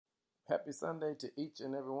Happy Sunday to each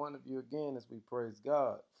and every one of you again as we praise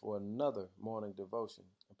God for another morning devotion.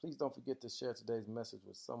 And please don't forget to share today's message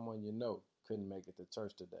with someone you know couldn't make it to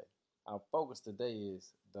church today. Our focus today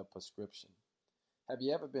is the prescription. Have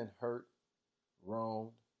you ever been hurt,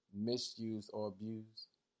 wronged, misused, or abused?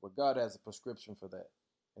 Well, God has a prescription for that.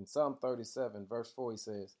 In Psalm 37, verse 4, he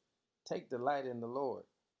says, "Take delight in the Lord,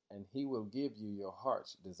 and he will give you your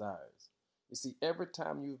heart's desires." You see, every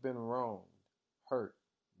time you've been wronged, hurt,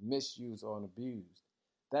 misused, or abused,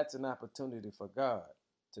 that's an opportunity for God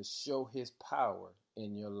to show his power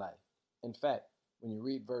in your life. In fact, when you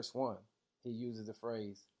read verse 1, he uses the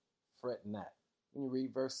phrase, fret not. When you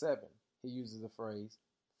read verse 7, he uses the phrase,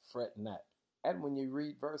 fret not. And when you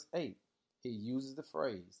read verse 8, he uses the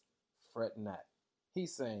phrase, fret not.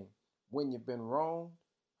 He's saying, when you've been wronged,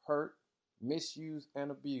 hurt, misused, and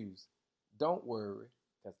abused, don't worry,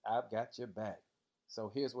 because I've got your back. So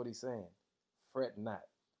here's what he's saying, fret not.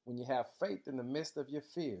 When you have faith in the midst of your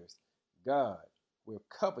fears, God will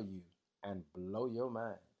cover you and blow your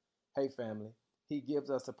mind. Hey, family, he gives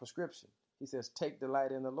us a prescription. He says, take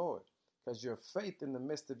delight in the Lord, because your faith in the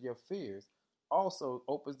midst of your fears also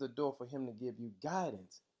opens the door for him to give you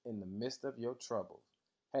guidance in the midst of your troubles.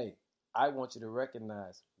 Hey, I want you to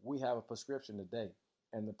recognize we have a prescription today,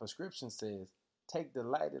 and the prescription says, take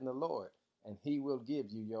delight in the Lord, and he will give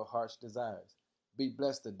you your heart's desires. Be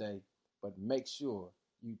blessed today, but make sure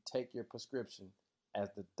you take your prescription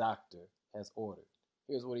as the doctor has ordered.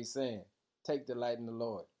 Here's what he's saying. Take delight in the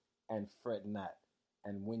Lord and fret not.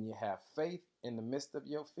 And when you have faith in the midst of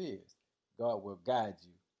your fears, God will guide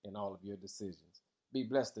you in all of your decisions. Be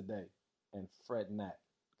blessed today and fret not,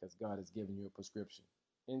 because God has given you a prescription.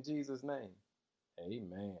 In Jesus' name,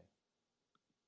 amen.